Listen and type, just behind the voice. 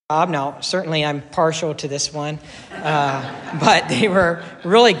Now, certainly I'm partial to this one, but they were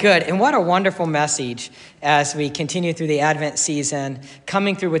really good. And what a wonderful message as we continue through the Advent season,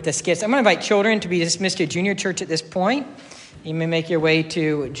 coming through with the skits. I'm going to invite children to be dismissed to junior church at this point. You may make your way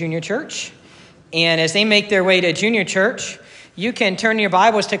to junior church. And as they make their way to junior church, you can turn your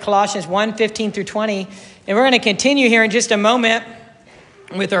Bibles to Colossians 1:15 through 20. And we're going to continue here in just a moment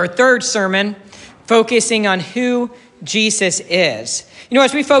with our third sermon, focusing on who Jesus is. You know,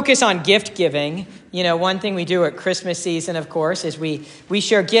 as we focus on gift giving, you know, one thing we do at Christmas season, of course, is we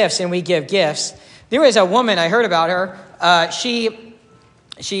share gifts and we give gifts. There was a woman, I heard about her. She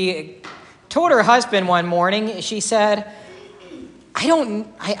told her husband one morning, she said,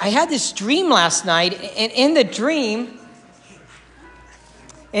 I had this dream last night, and in the dream,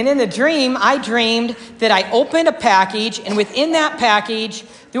 I dreamed that I opened a package, and within that package,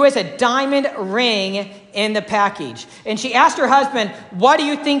 there was a diamond ring in the package. And she asked her husband, what do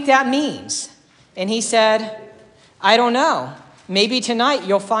you think that means? And he said, I don't know. Maybe tonight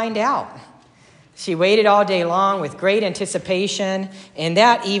you'll find out. She waited all day long with great anticipation. And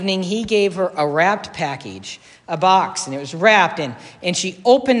that evening, he gave her a wrapped package, a box, and it was wrapped. And she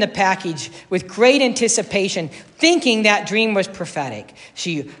opened the package with great anticipation, thinking that dream was prophetic.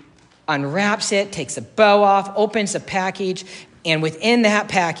 She unwraps it, takes the bow off, opens the package, and within that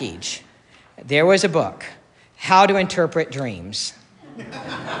package, there was a book, How to Interpret Dreams.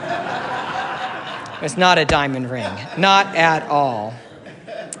 It's not a diamond ring, not at all.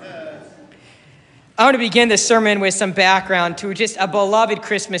 I want to begin this sermon with some background to just a beloved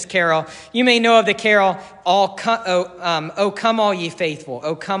Christmas carol. You may know of the carol, O Come All Ye Faithful,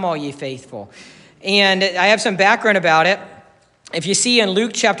 O Come All Ye Faithful. And I have some background about it. If you see in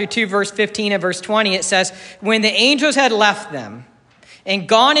Luke chapter 2, verse 15 and verse 20, it says, when the angels had left them and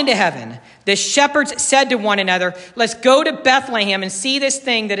gone into heaven, the shepherds said to one another, let's go to Bethlehem and see this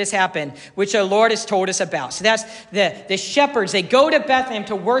thing that has happened, which the Lord has told us about. So that's the shepherds. They go to Bethlehem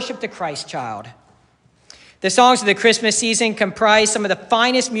to worship the Christ child. The songs of the Christmas season comprise some of the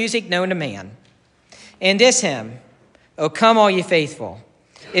finest music known to man. And this hymn, O Come All Ye Faithful,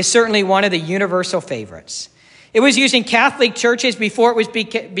 is certainly one of the universal favorites. It was used in Catholic churches before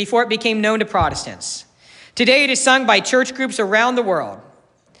it became known to Protestants. Today it is sung by church groups around the world,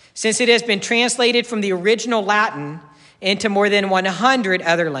 since it has been translated from the original Latin into more than 100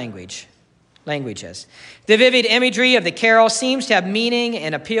 other languages. The vivid imagery of the carol seems to have meaning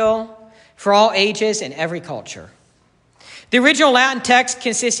and appeal for all ages and every culture. The original Latin text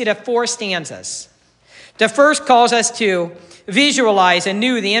consisted of 4 stanzas. The first calls us to visualize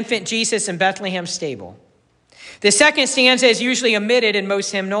anew the infant Jesus in Bethlehem's stable. The second stanza is usually omitted in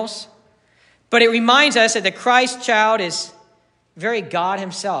most hymnals, but it reminds us that the Christ child is very God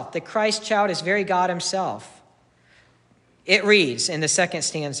himself. The Christ child is very God himself. It reads in the second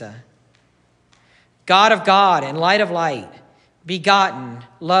stanza, God of God and light of light, begotten,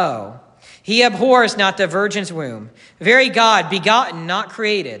 lo, he abhors not the virgin's womb. Very God, begotten, not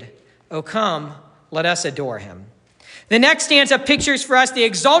created. O come, let us adore him. The next stanza pictures for us the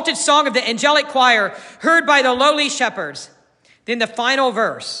exalted song of the angelic choir heard by the lowly shepherds. Then the final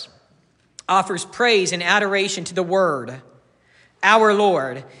verse offers praise and adoration to the Word, our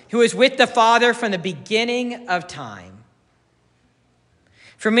Lord, who is with the Father from the beginning of time.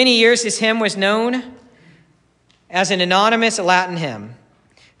 For many years, this hymn was known as an anonymous Latin hymn.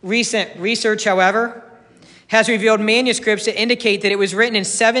 Recent research, however, has revealed manuscripts that indicate that it was written in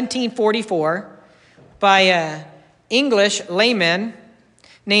 1744 by an English layman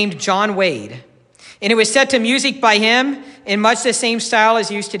named John Wade. And it was set to music by him in much the same style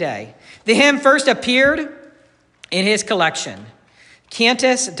as used today. The hymn first appeared in his collection,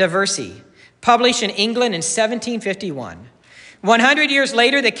 Cantus Diversi, published in England in 1751. 100 years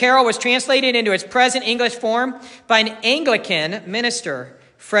later, the carol was translated into its present English form by an Anglican minister,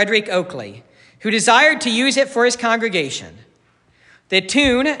 Frederick Oakley, who desired to use it for his congregation. The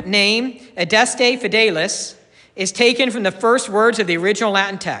tune, named Adeste Fidelis, is taken from the first words of the original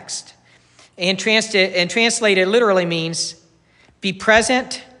Latin text and translated literally means, be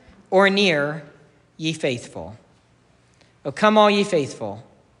present or near, ye faithful. O come all ye faithful,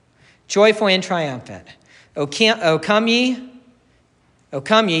 joyful and triumphant. O come ye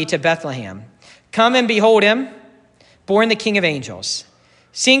to Bethlehem. Come and behold him, born the King of angels.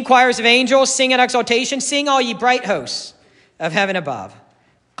 Sing choirs of angels, sing in exaltation, sing all ye bright hosts of heaven above.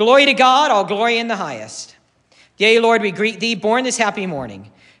 Glory to God, all glory in the highest. Yea, Lord, we greet thee, born this happy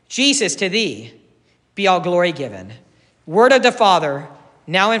morning. Jesus, to thee be all glory given. Word of the Father,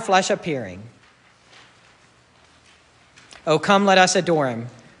 now in flesh appearing. O come, let us adore him,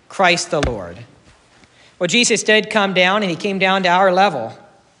 Christ the Lord. Well, Jesus did come down, and he came down to our level.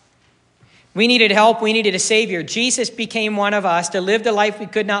 We needed help. We needed a Savior. Jesus became one of us to live the life we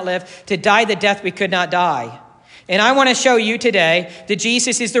could not live, to die the death we could not die. And I want to show you today that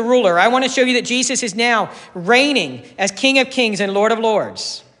Jesus is the ruler. I want to show you that Jesus is now reigning as King of Kings and Lord of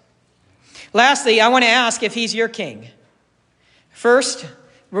Lords. Lastly, I want to ask if he's your king. First,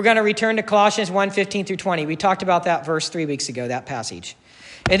 we're going to return to Colossians 1:15 through 20. We talked about that verse 3 weeks ago, that passage.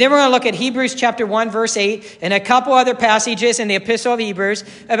 And then we're going to look at Hebrews chapter 1, verse 8, and a couple other passages in the Epistle of Hebrews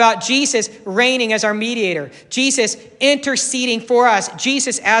about Jesus reigning as our mediator, Jesus interceding for us,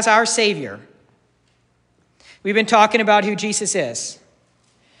 Jesus as our Savior. We've been talking about who Jesus is.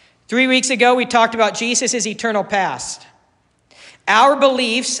 3 weeks ago, we talked about Jesus' eternal past. Our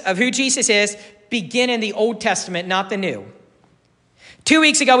beliefs of who Jesus is begin in the Old Testament, not the New. 2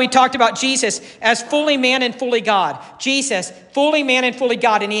 weeks ago, we talked about Jesus as fully man and fully God. Jesus, fully man and fully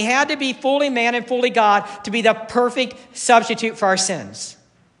God. And he had to be fully man and fully God to be the perfect substitute for our sins.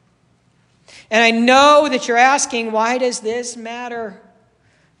 And I know that you're asking, why does this matter?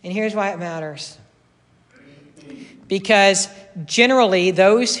 And here's why it matters. Because generally,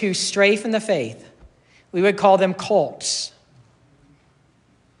 those who stray from the faith, we would call them cults.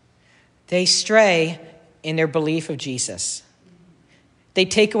 They stray in their belief of Jesus. They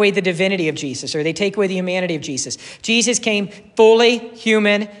take away the divinity of Jesus, or they take away the humanity of Jesus. Jesus came fully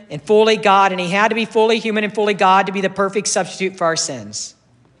human and fully God, and he had to be fully human and fully God to be the perfect substitute for our sins.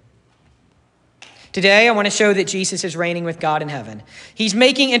 Today, I want to show that Jesus is reigning with God in heaven. He's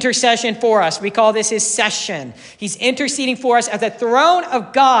making intercession for us. We call this his session. He's interceding for us at the throne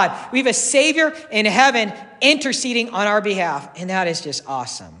of God. We have a Savior in heaven interceding on our behalf, and that is just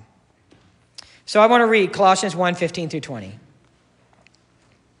awesome. So I want to read Colossians 1:15 through 20.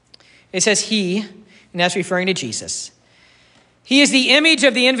 It says he, and that's referring to Jesus. He is the image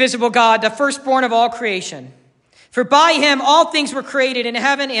of the invisible God, the firstborn of all creation. For by him all things were created in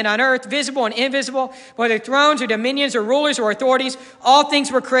heaven and on earth, visible and invisible, whether thrones or dominions or rulers or authorities, all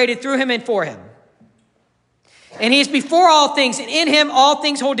things were created through him and for him. And he is before all things, and in him all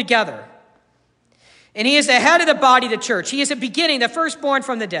things hold together. And he is the head of the body, the church. He is the beginning, the firstborn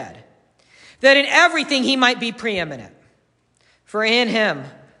from the dead, that in everything he might be preeminent. For in him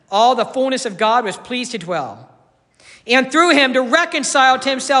all the fullness of God was pleased to dwell, and through him to reconcile to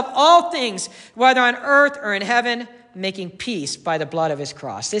himself all things, whether on earth or in heaven, making peace by the blood of his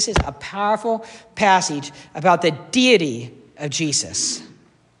cross. This is a powerful passage about the deity of Jesus.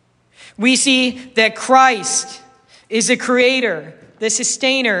 We see that Christ is the creator, the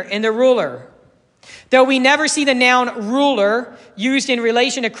sustainer, and the ruler. Though we never see the noun ruler used in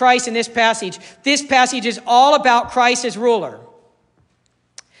relation to Christ in this passage is all about Christ as ruler.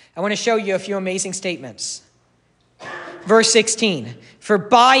 I want to show you a few amazing statements. Verse 16, for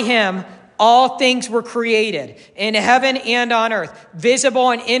by him all things were created in heaven and on earth, visible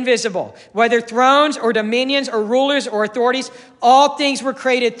and invisible, whether thrones or dominions or rulers or authorities, all things were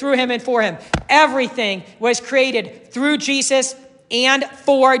created through him and for him. Everything was created through Jesus and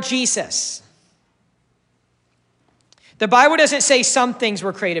for Jesus. The Bible doesn't say some things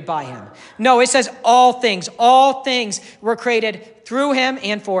were created by him. No, it says all things. All things were created through him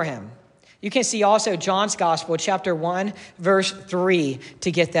and for him. You can see also John's Gospel, chapter 1, verse 3,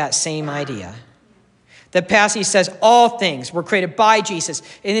 to get that same idea. The passage says all things were created by Jesus,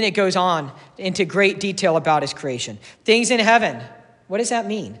 and then it goes on into great detail about his creation. Things in heaven, what does that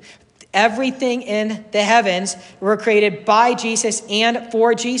mean? Everything in the heavens were created by Jesus and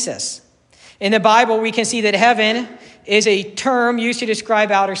for Jesus. In the Bible, we can see that heaven is a term used to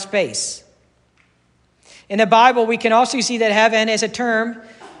describe outer space. In the Bible, we can also see that heaven is a term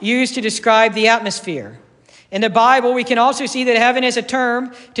used to describe the atmosphere. In the Bible, we can also see that heaven is a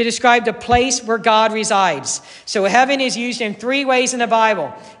term to describe the place where God resides. So heaven is used in three ways in the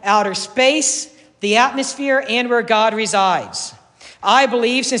Bible: outer space, the atmosphere, and where God resides. I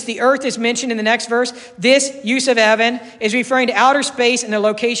believe, since the earth is mentioned in the next verse, this use of heaven is referring to outer space and the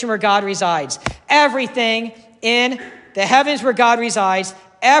location where God resides. Everything in the heavens where God resides,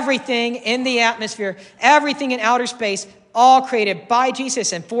 everything in the atmosphere, everything in outer space, all created by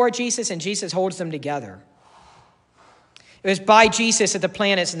Jesus and for Jesus, and Jesus holds them together. It was by Jesus that the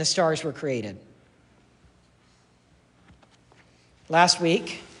planets and the stars were created. Last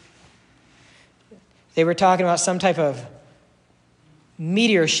week, they were talking about some type of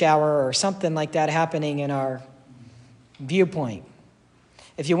meteor shower or something like that happening in our viewpoint.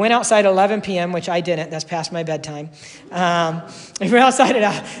 If you went outside at 11 p.m., which I didn't, that's past my bedtime. If you went outside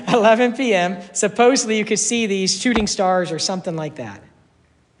at 11 p.m., supposedly you could see these shooting stars or something like that.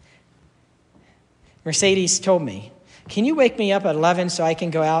 Mercedes told me, can you wake me up at 11 so I can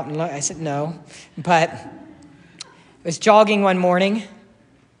go out and look? I said, no. But I was jogging one morning,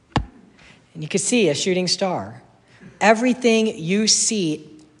 And you could see a shooting star. Everything you see,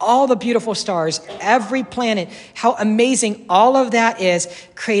 all the beautiful stars, every planet, how amazing all of that is,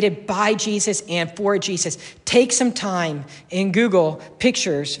 created by Jesus and for Jesus. Take some time and Google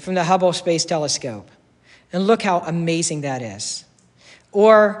pictures from the Hubble Space Telescope and look how amazing that is.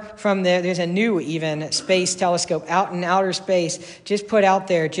 Or there's a new even space telescope out in outer space, just put out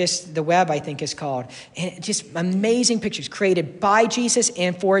there, just the Webb, I think is called. And just amazing pictures created by Jesus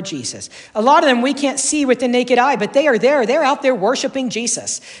and for Jesus. A lot of them we can't see with the naked eye, but they are there. They're out there worshiping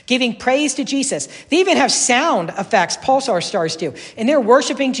Jesus, giving praise to Jesus. They even have sound effects, pulsar stars do, and they're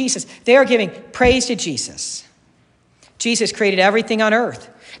worshiping Jesus. They are giving praise to Jesus. Jesus created everything on earth.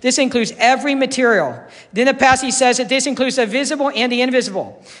 This includes every material. Then the passage says that this includes the visible and the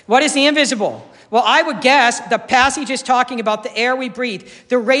invisible. What is the invisible? Well, I would guess the passage is talking about the air we breathe,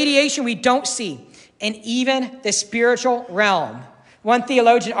 the radiation we don't see, and even the spiritual realm. One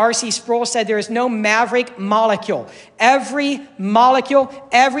theologian, R.C. Sproul, said there is no maverick molecule. Every molecule,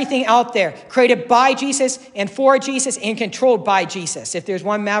 everything out there, created by Jesus and for Jesus and controlled by Jesus. If there's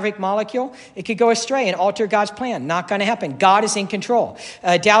one maverick molecule, it could go astray and alter God's plan. Not going to happen. God is in control.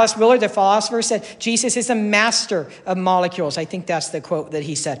 Dallas Willard, the philosopher, said Jesus is the master of molecules. I think that's the quote that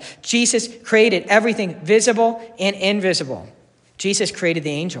he said. Jesus created everything visible and invisible. Jesus created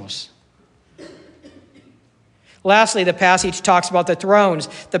the angels. Lastly, the passage talks about the thrones,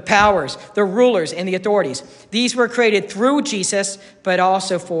 the powers, the rulers, and the authorities. These were created through Jesus, but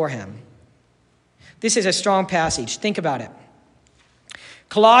also for him. This is a strong passage. Think about it.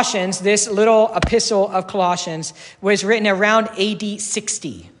 Colossians, this little epistle of Colossians, was written around AD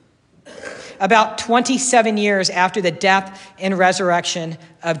 60, about 27 years after the death and resurrection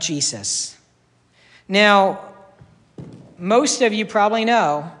of Jesus. Now, most of you probably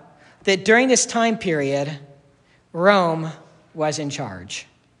know that during this time period, Rome was in charge.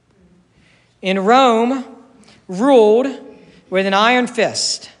 And Rome ruled with an iron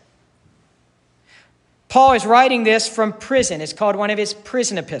fist. Paul is writing this from prison. It's called one of his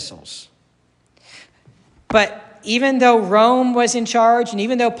prison epistles. But even though Rome was in charge, and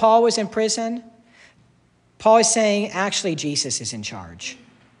even though Paul was in prison, Paul is saying, actually, Jesus is in charge.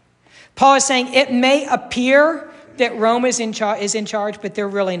 Paul is saying it may appear that Rome is in charge, but they're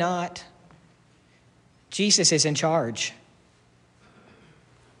really not. Jesus is in charge.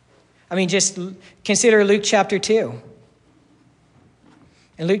 I mean, just consider Luke chapter 2.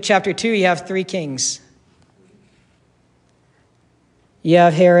 In Luke chapter 2, you have three kings. You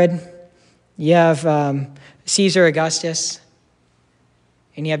have Herod, you have Caesar Augustus,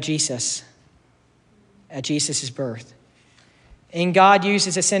 and you have Jesus at Jesus' birth. And God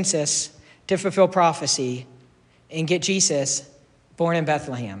uses a census to fulfill prophecy and get Jesus born in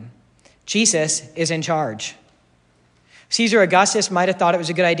Bethlehem. Jesus is in charge. Caesar Augustus might have thought it was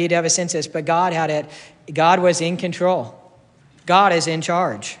a good idea to have a census, but God had it. God was in control. God is in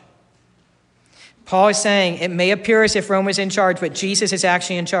charge. Paul is saying it may appear as if Rome was in charge, but Jesus is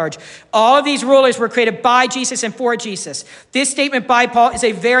actually in charge. All of these rulers were created by Jesus and for Jesus. This statement by Paul is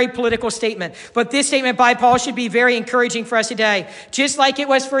a very political statement, but this statement by Paul should be very encouraging for us today, just like it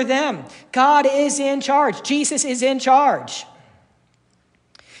was for them. God is in charge. Jesus is in charge.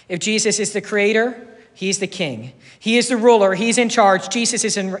 If Jesus is the creator, he's the king. He is the ruler. He's in charge. Jesus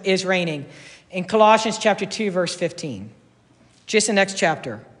is reigning. In Colossians chapter 2, verse 15, just the next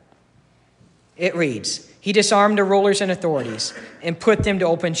chapter, it reads, he disarmed the rulers and authorities and put them to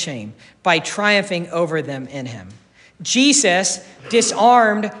open shame by triumphing over them in him. Jesus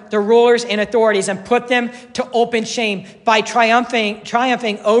disarmed the rulers and authorities and put them to open shame by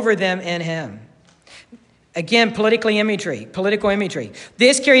triumphing over them in him. Again, political imagery.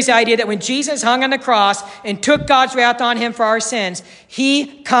 This carries the idea that when Jesus hung on the cross and took God's wrath on him for our sins,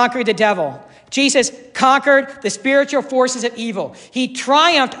 he conquered the devil. Jesus conquered the spiritual forces of evil. He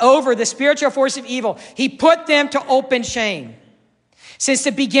triumphed over the spiritual force of evil. He put them to open shame. Since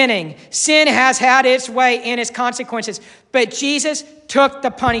the beginning, sin has had its way and its consequences, but Jesus took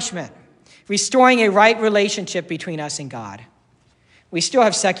the punishment, restoring a right relationship between us and God. We still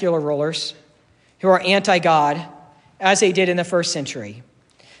have secular rulers who are anti-God, as they did in the first century.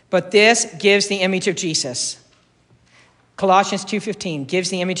 But this gives the image of Jesus. Colossians 2:15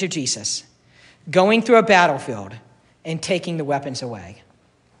 gives the image of Jesus going through a battlefield and taking the weapons away.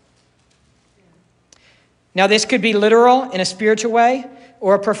 Now, this could be literal in a spiritual way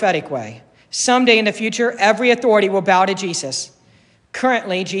or a prophetic way. Someday in the future, every authority will bow to Jesus.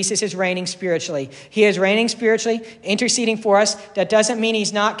 Currently, Jesus is reigning spiritually. He is reigning spiritually, interceding for us. That doesn't mean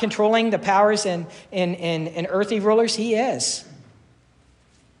he's not controlling the powers and earthly rulers. He is.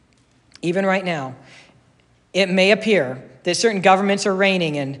 Even right now, it may appear that certain governments are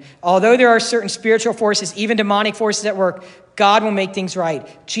reigning. And although there are certain spiritual forces, even demonic forces at work, God will make things right.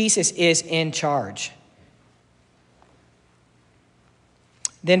 Jesus is in charge.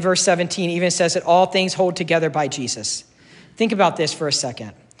 Then verse 17 even says that all things hold together by Jesus. Think about this for a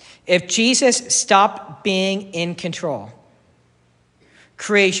second. If Jesus stopped being in control,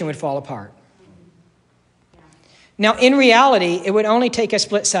 creation would fall apart. Now, in reality, it would only take a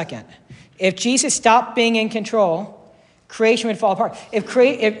split second. If Jesus stopped being in control, creation would fall apart.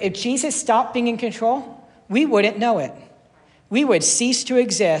 If Jesus stopped being in control, we wouldn't know it. We would cease to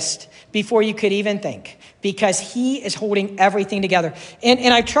exist before you could even think, because he is holding everything together.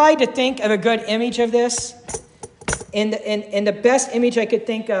 And I tried to think of a good image of this. And the best image I could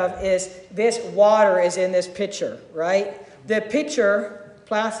think of is this water is in this pitcher, right? The pitcher,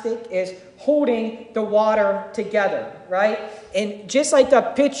 plastic, is holding the water together, right? And just like the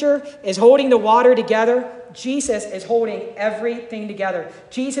pitcher is holding the water together, Jesus is holding everything together.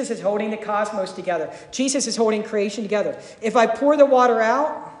 Jesus is holding the cosmos together. Jesus is holding creation together. If I pour the water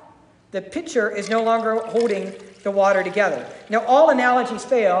out, the pitcher is no longer holding the water together. Now, all analogies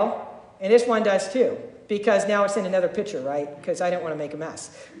fail, and this one does too, because now it's in another pitcher, right? Because I don't want to make a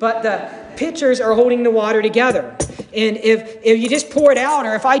mess. But the pitchers are holding the water together. And if you just pour it out,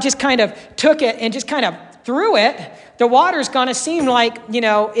 or if I just kind of took it and just kind of threw it, the water's going to seem like,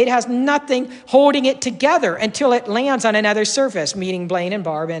 it has nothing holding it together until it lands on another surface, meeting Blaine and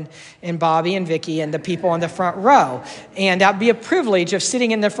Barb and Bobby and Vicky and the people on the front row. And that'd be a privilege of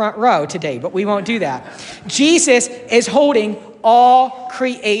sitting in the front row today, but we won't do that. Jesus is holding all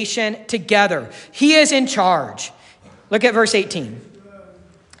creation together. He is in charge. Look at verse 18.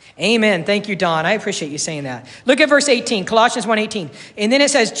 Amen. Thank you, Don. I appreciate you saying that. Look at verse 18, Colossians 1:18. And then it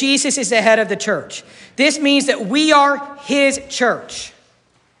says, Jesus is the head of the church. This means that we are his church.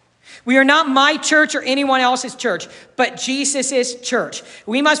 We are not my church or anyone else's church, but Jesus' church.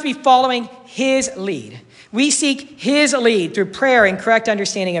 We must be following his lead. We seek his lead through prayer and correct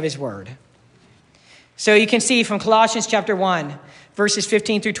understanding of his word. So you can see from Colossians chapter 1, verses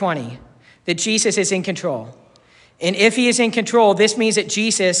 15 through 20, that Jesus is in control. And if he is in control, this means that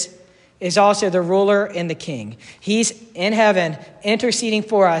Jesus is also the ruler and the king. He's in heaven interceding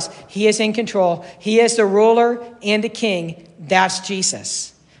for us. He is in control. He is the ruler and the king. That's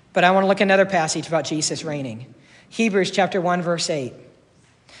Jesus. But I want to look at another passage about Jesus reigning. Hebrews chapter 1, verse 8.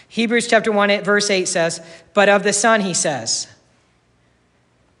 Hebrews chapter 1, verse 8 says, but of the Son, he says,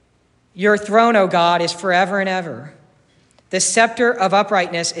 your throne, O God, is forever and ever. The scepter of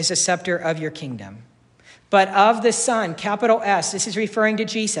uprightness is the scepter of your kingdom. But of the Son, capital S, this is referring to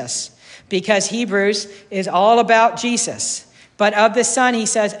Jesus, because Hebrews is all about Jesus. But of the Son, he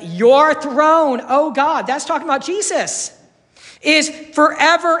says, your throne, O God, that's talking about Jesus, is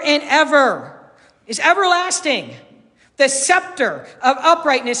forever and ever, is everlasting. The scepter of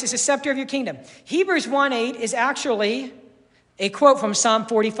uprightness is the scepter of your kingdom. Hebrews 1:8 is actually a quote from Psalm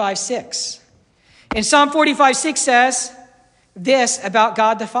 45:6. And Psalm 45:6 says this about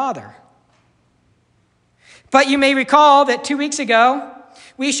God the Father. But you may recall that 2 weeks ago,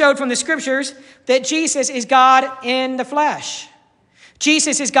 we showed from the scriptures that Jesus is God in the flesh.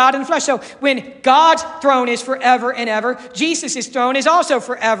 Jesus is God in the flesh. So when God's throne is forever and ever, Jesus' throne is also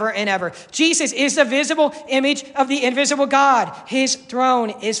forever and ever. Jesus is the visible image of the invisible God. His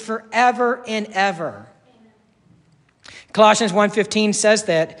throne is forever and ever. Colossians 1:15 says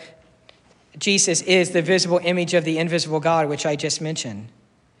that Jesus is the visible image of the invisible God, which I just mentioned.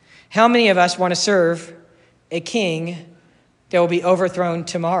 How many of us want to serve a king that will be overthrown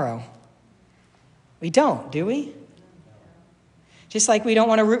tomorrow? We don't, do we? Just like we don't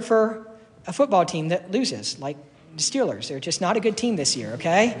want to root for a football team that loses, like the Steelers. They're just not a good team this year,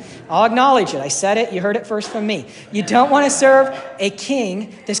 okay? I'll acknowledge it. I said it. You heard it first from me. You don't want to serve a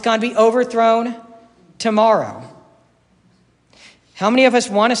king that's going to be overthrown tomorrow. How many of us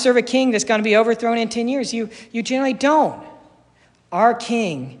want to serve a king that's going to be overthrown in 10 years? You generally don't. Our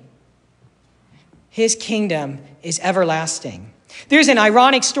king, his kingdom is everlasting. There's an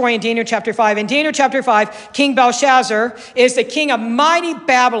ironic story in Daniel chapter 5. In Daniel chapter 5, King Belshazzar is the king of mighty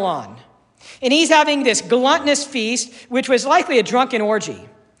Babylon. And he's having this gluttonous feast, which was likely a drunken orgy.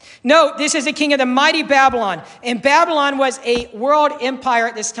 Note, this is the king of the mighty Babylon. And Babylon was a world empire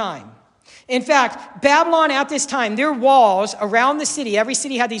at this time. In fact, Babylon at this time, their walls around the city, every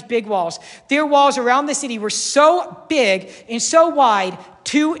city had these big walls. Their walls around the city were so big and so wide,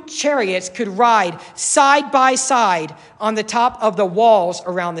 2 chariots could ride side by side on the top of the walls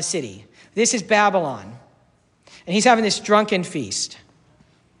around the city. This is Babylon. And he's having this drunken feast.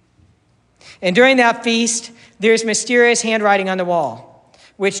 And during that feast, there's mysterious handwriting on the wall,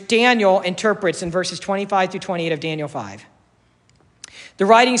 which Daniel interprets in verses 25 through 28 of Daniel 5. The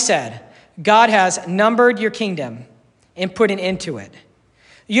writing said, God has numbered your kingdom and put an end to it.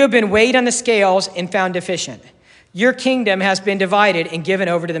 You have been weighed on the scales and found deficient. Your kingdom has been divided and given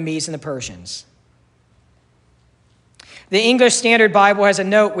over to the Medes and the Persians. The English Standard Bible has a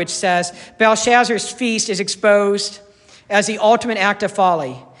note which says, Belshazzar's feast is exposed as the ultimate act of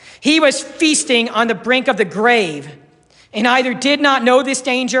folly. He was feasting on the brink of the grave and either did not know this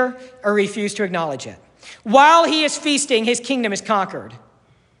danger or refused to acknowledge it. While he is feasting, his kingdom is conquered.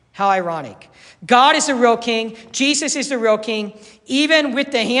 How ironic. God is the real king. Jesus is the real king. Even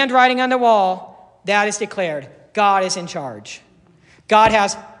with the handwriting on the wall, that is declared. God is in charge. God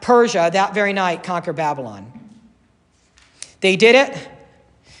has Persia that very night conquer Babylon. They did it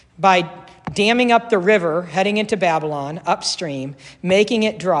by damming up the river, heading into Babylon, upstream, making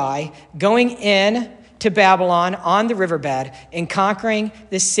it dry, going in to Babylon on the riverbed, and conquering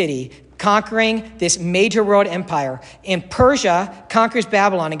the city, conquering this major world empire. And Persia conquers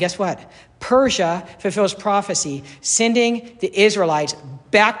Babylon, and guess what? Persia fulfills prophecy, sending the Israelites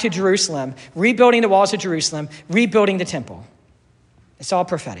back to Jerusalem, rebuilding the walls of Jerusalem, rebuilding the temple. It's all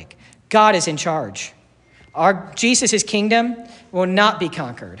prophetic. God is in charge. Jesus' kingdom will not be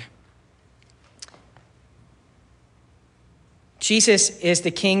conquered. Jesus is the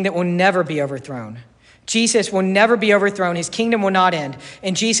king that will never be overthrown. Jesus will never be overthrown. His kingdom will not end.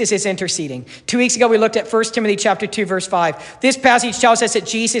 And Jesus is interceding. 2 weeks ago, we looked at 1 Timothy chapter 2, verse 5. This passage tells us that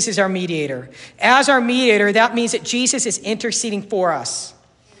Jesus is our mediator. As our mediator, that means that Jesus is interceding for us.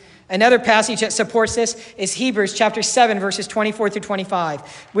 Another passage that supports this is Hebrews chapter 7, verses 24 through 25,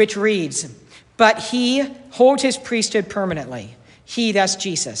 which reads, but he holds his priesthood permanently. He, that's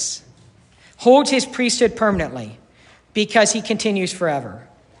Jesus, holds his priesthood permanently because he continues forever.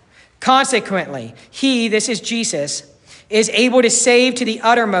 Consequently, he, this is Jesus, is able to save to the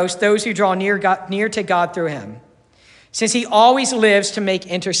uttermost those who draw near to God through him, since he always lives to make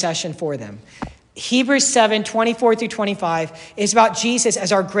intercession for them. Hebrews 7, 24 through 25 is about Jesus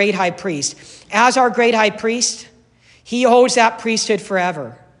as our great high priest. As our great high priest, he holds that priesthood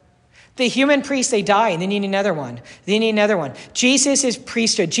forever. The human priests, they die and they need another one. They need another one. Jesus is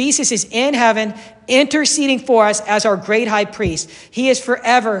priesthood. Jesus is in heaven interceding for us as our great high priest. He is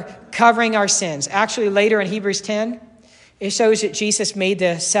forever covering our sins. Actually, later in Hebrews 10, it shows that Jesus made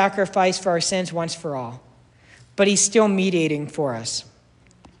the sacrifice for our sins once for all. But he's still mediating for us.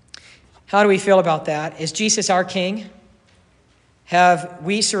 How do we feel about that? Is Jesus our king? Have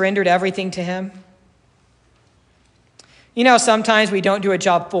we surrendered everything to him? You know, sometimes we don't do a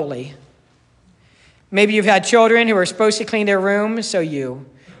job fully. Maybe you've had children who are supposed to clean their room, so you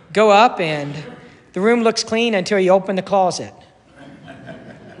go up and the room looks clean until you open the closet.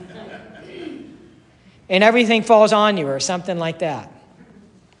 And everything falls on you or something like that.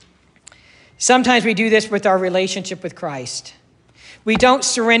 Sometimes we do this with our relationship with Christ. We don't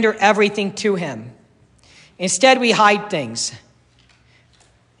surrender everything to him. Instead, we hide things.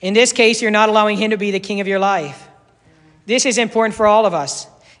 In this case, you're not allowing him to be the king of your life. This is important for all of us.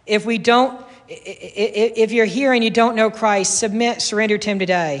 If you're here and you don't know Christ, surrender to him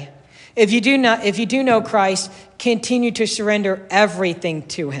today. If you do know Christ, continue to surrender everything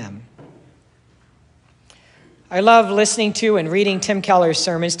to him. I love listening to and reading Tim Keller's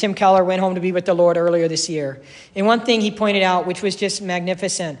sermons. Tim Keller went home to be with the Lord earlier this year. And one thing he pointed out, which was just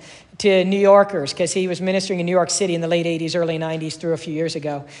magnificent to New Yorkers, because he was ministering in New York City in the late 80s, early 90s, through a few years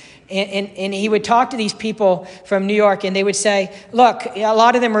ago. And he would talk to these people from New York, and they would say, look, a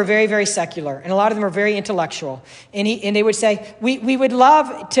lot of them were very, very secular, and a lot of them were very intellectual. And they would say, we would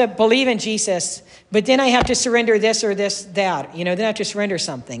love to believe in Jesus, but then I have to surrender this or this, that. Then I have to surrender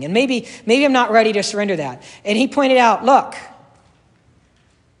something. And maybe I'm not ready to surrender that. And he pointed out, look,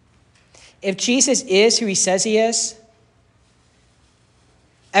 if Jesus is who he says he is,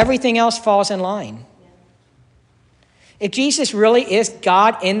 everything else falls in line. If Jesus really is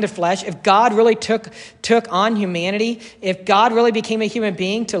God in the flesh, if God really took on humanity, if God really became a human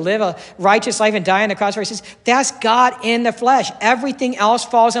being to live a righteous life and die on the cross for our sins, that's God in the flesh. Everything else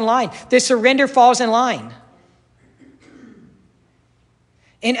falls in line. The surrender falls in line.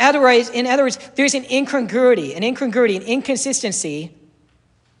 In other words, there's an incongruity, an inconsistency.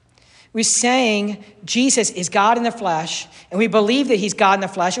 We're saying Jesus is God in the flesh, and we believe that he's God in the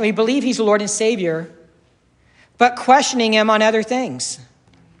flesh, and we believe he's Lord and Savior, but questioning him on other things.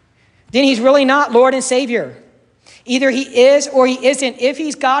 Then he's really not Lord and Savior. Either he is or he isn't. If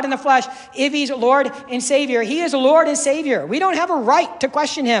he's God in the flesh, if he's Lord and Savior, he is Lord and Savior. We don't have a right to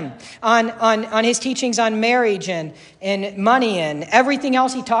question him on his teachings on marriage and money and everything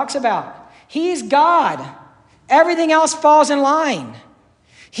else he talks about. He's God. Everything else falls in line.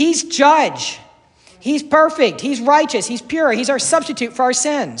 He's judge. He's perfect. He's righteous. He's pure. He's our substitute for our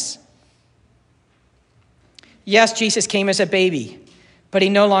sins. Yes, Jesus came as a baby, but he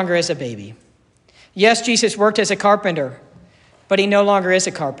no longer is a baby. Yes, Jesus worked as a carpenter, but he no longer is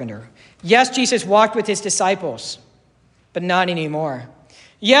a carpenter. Yes, Jesus walked with his disciples, but not anymore.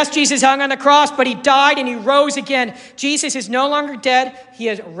 Yes, Jesus hung on the cross, but he died and he rose again. Jesus is no longer dead. He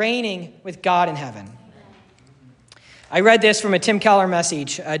is reigning with God in heaven. I read this from a Tim Keller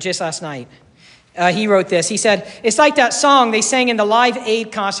message just last night. He wrote this. He said, it's like that song they sang in the Live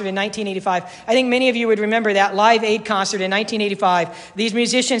Aid concert in 1985. I think many of you would remember that Live Aid concert in 1985. These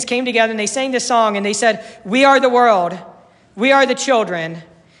musicians came together and they sang this song and they said, we are the world. We are the children.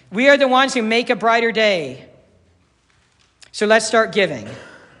 We are the ones who make a brighter day. So let's start giving.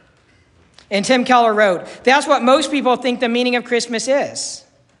 And Tim Keller wrote, that's what most people think the meaning of Christmas is.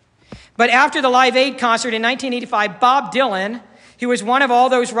 But after the Live Aid concert in 1985, Bob Dylan, who was one of all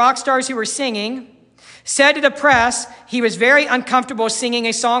those rock stars who were singing, said to the press he was very uncomfortable singing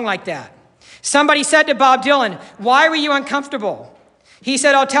a song like that. Somebody said to Bob Dylan, why were you uncomfortable? He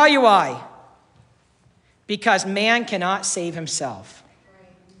said, I'll tell you why. Because man cannot save himself.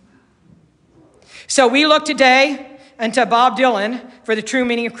 So we look today unto Bob Dylan for the true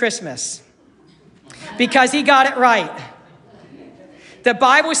meaning of Christmas. Because he got it right. The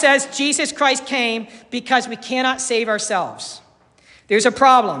Bible says Jesus Christ came because we cannot save ourselves. There's a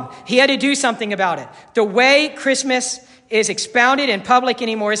problem. He had to do something about it. The way Christmas is expounded in public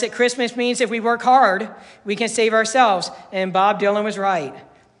anymore is that Christmas means if we work hard, we can save ourselves. And Bob Dylan was right.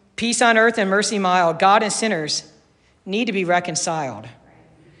 Peace on earth and mercy mild. God and sinners need to be reconciled.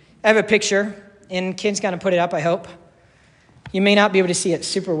 I have a picture, and Ken's going to put it up, I hope. You may not be able to see it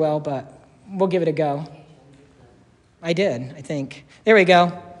super well, but we'll give it a go. I did, I think. There we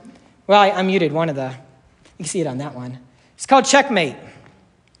go. Well, I unmuted one of the, you can see it on that one. It's called Checkmate.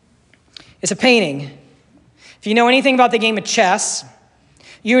 It's a painting. If you know anything about the game of chess,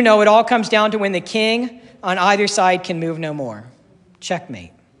 you know it all comes down to when the king on either side can move no more.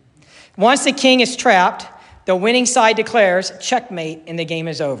 Checkmate. Once the king is trapped, the winning side declares checkmate and the game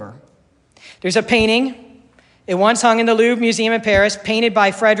is over. There's a painting. It once hung in the Louvre Museum in Paris, painted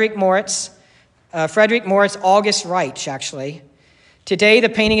by Frederick Moritz August Reich, actually. Today, the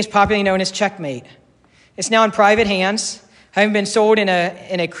painting is popularly known as Checkmate. It's now in private hands, having been sold in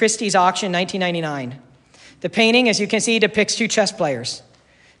a Christie's auction in 1999. The painting, as you can see, depicts two chess players.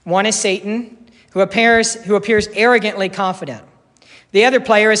 One is Satan, who appears arrogantly confident. The other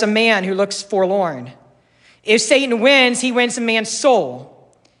player is a man who looks forlorn. If Satan wins, he wins a man's soul.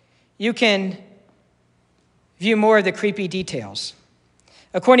 You can view more of the creepy details.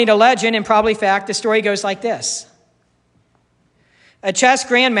 According to legend and probably fact, the story goes like this. A chess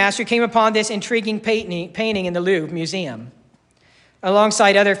grandmaster came upon this intriguing painting in the Louvre Museum,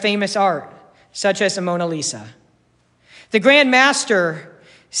 alongside other famous art, such as the Mona Lisa. The grandmaster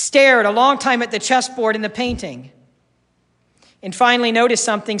stared a long time at the chessboard in the painting and finally noticed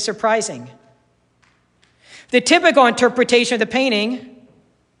something surprising. The typical interpretation of the painting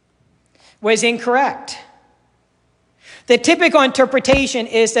was incorrect. The typical interpretation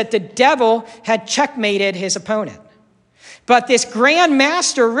is that the devil had checkmated his opponent. But this grand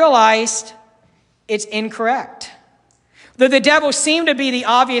master realized it's incorrect. Though the devil seemed to be the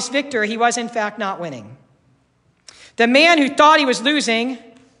obvious victor, he was in fact not winning. The man who thought he was losing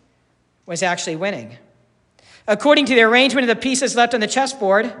was actually winning. According to the arrangement of the pieces left on the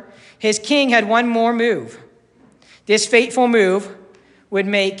chessboard, his king had one more move. This fateful move would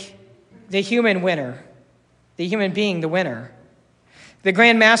make the human winner, the human being the winner. The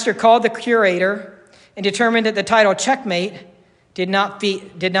Grand Master called the curator and determined that the title Checkmate did not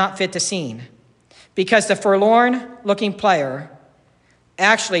fit the scene, because the forlorn-looking player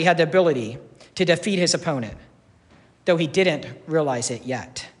actually had the ability to defeat his opponent, though he didn't realize it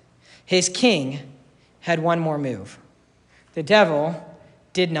yet. His king had one more move. The devil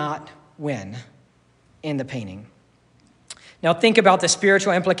did not win in the painting. Now think about the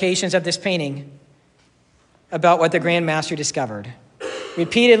spiritual implications of this painting, about what the Grand Master discovered.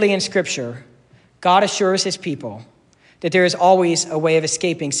 Repeatedly in Scripture, God assures his people that there is always a way of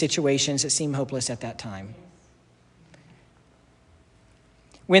escaping situations that seem hopeless at that time.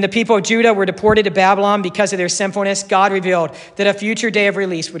 When the people of Judah were deported to Babylon because of their sinfulness, God revealed that a future day of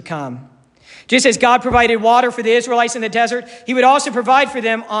release would come. Just as God provided water for the Israelites in the desert, he would also provide for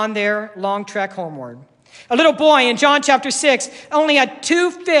them on their long trek homeward. A little boy in John chapter 6 only had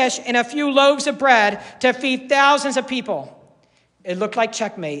 2 fish and a few loaves of bread to feed thousands of people. It looked like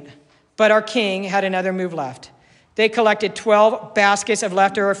checkmate, but our king had another move left. They collected 12 baskets of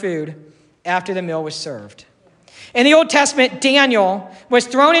leftover food after the meal was served. In the Old Testament, Daniel was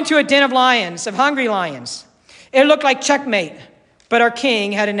thrown into a den of lions, of hungry lions. It looked like checkmate, but our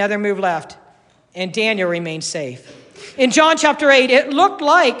king had another move left, and Daniel remained safe. In John chapter 8, it looked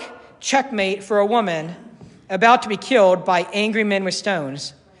like checkmate for a woman about to be killed by angry men with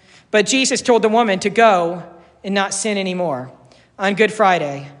stones. But Jesus told the woman to go and not sin anymore. On Good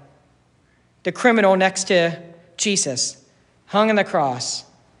Friday, the criminal next to Jesus, hung on the cross,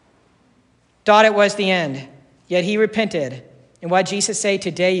 thought it was the end, yet he repented. And what did Jesus say?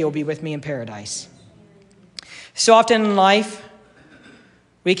 Today you'll be with me in paradise. So often in life,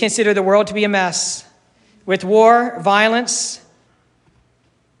 we consider the world to be a mess, with war, violence,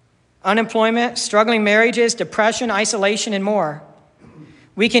 unemployment, struggling marriages, depression, isolation, and more.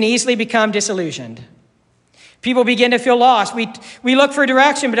 We can easily become disillusioned. People begin to feel lost. We look for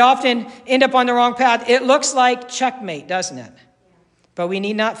direction, but often end up on the wrong path. It looks like checkmate, doesn't it? But we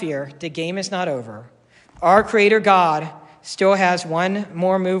need not fear. The game is not over. Our Creator God still has one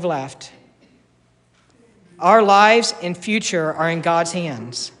more move left. Our lives and future are in God's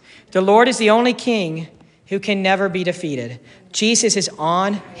hands. The Lord is the only King who can never be defeated. Jesus is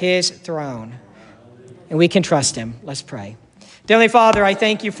on his throne, and we can trust him. Let's pray. Heavenly Father, I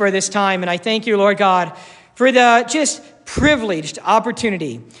thank you for this time, and I thank you, Lord God, for the just privileged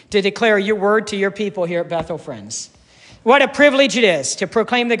opportunity to declare your word to your people here at Bethel Friends. What a privilege it is to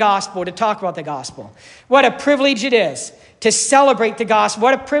proclaim the gospel, to talk about the gospel. What a privilege it is to celebrate the gospel.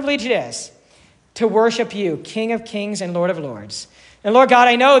 What a privilege it is to worship you, King of Kings and Lord of Lords. And Lord God,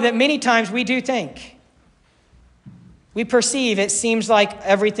 I know that many times we do think, we perceive it seems like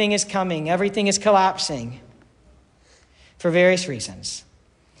everything is coming, everything is collapsing for various reasons.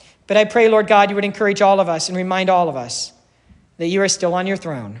 But I pray, Lord God, you would encourage all of us and remind all of us that you are still on your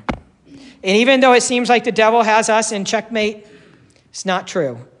throne. And even though it seems like the devil has us in checkmate, it's not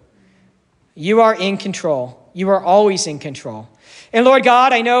true. You are in control. You are always in control. And Lord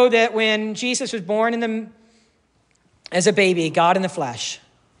God, I know that when Jesus was born as a baby, God in the flesh,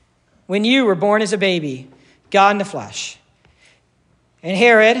 when you were born as a baby, God in the flesh, and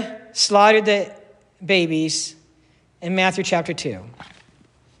Herod slaughtered the babies in Matthew chapter 2,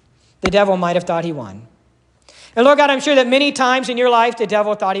 the devil might have thought he won. And Lord God, I'm sure that many times in your life, the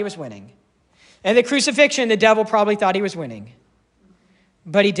devil thought he was winning. And the crucifixion, the devil probably thought he was winning.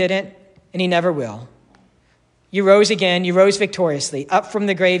 But he didn't, and he never will. You rose again. You rose victoriously. Up from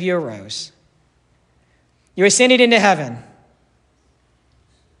the grave you arose. You ascended into heaven.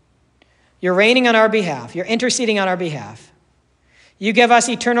 You're reigning on our behalf. You're interceding on our behalf. You give us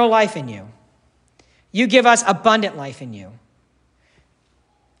eternal life in you. You give us abundant life in you.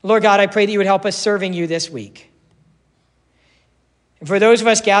 Lord God, I pray that you would help us serving you this week. And for those of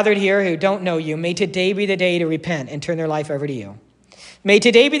us gathered here who don't know you, may today be the day to repent and turn their life over to you. May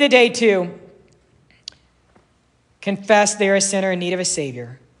today be the day to confess they're a sinner in need of a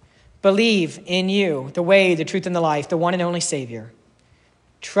Savior. Believe in you, the way, the truth, and the life, the one and only Savior.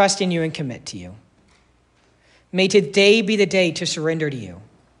 Trust in you and commit to you. May today be the day to surrender to you.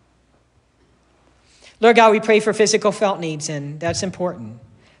 Lord God, we pray for physical felt needs, and that's important.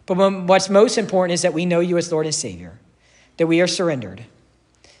 But what's most important is that we know you as Lord and Savior, that we are surrendered.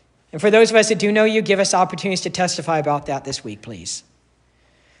 And for those of us that do know you, give us opportunities to testify about that this week, please.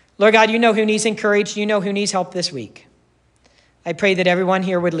 Lord God, you know who needs encouraged. You know who needs help this week. I pray that everyone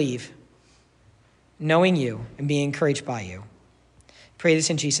here would leave knowing you and being encouraged by you. I pray this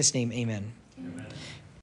in Jesus' name, amen.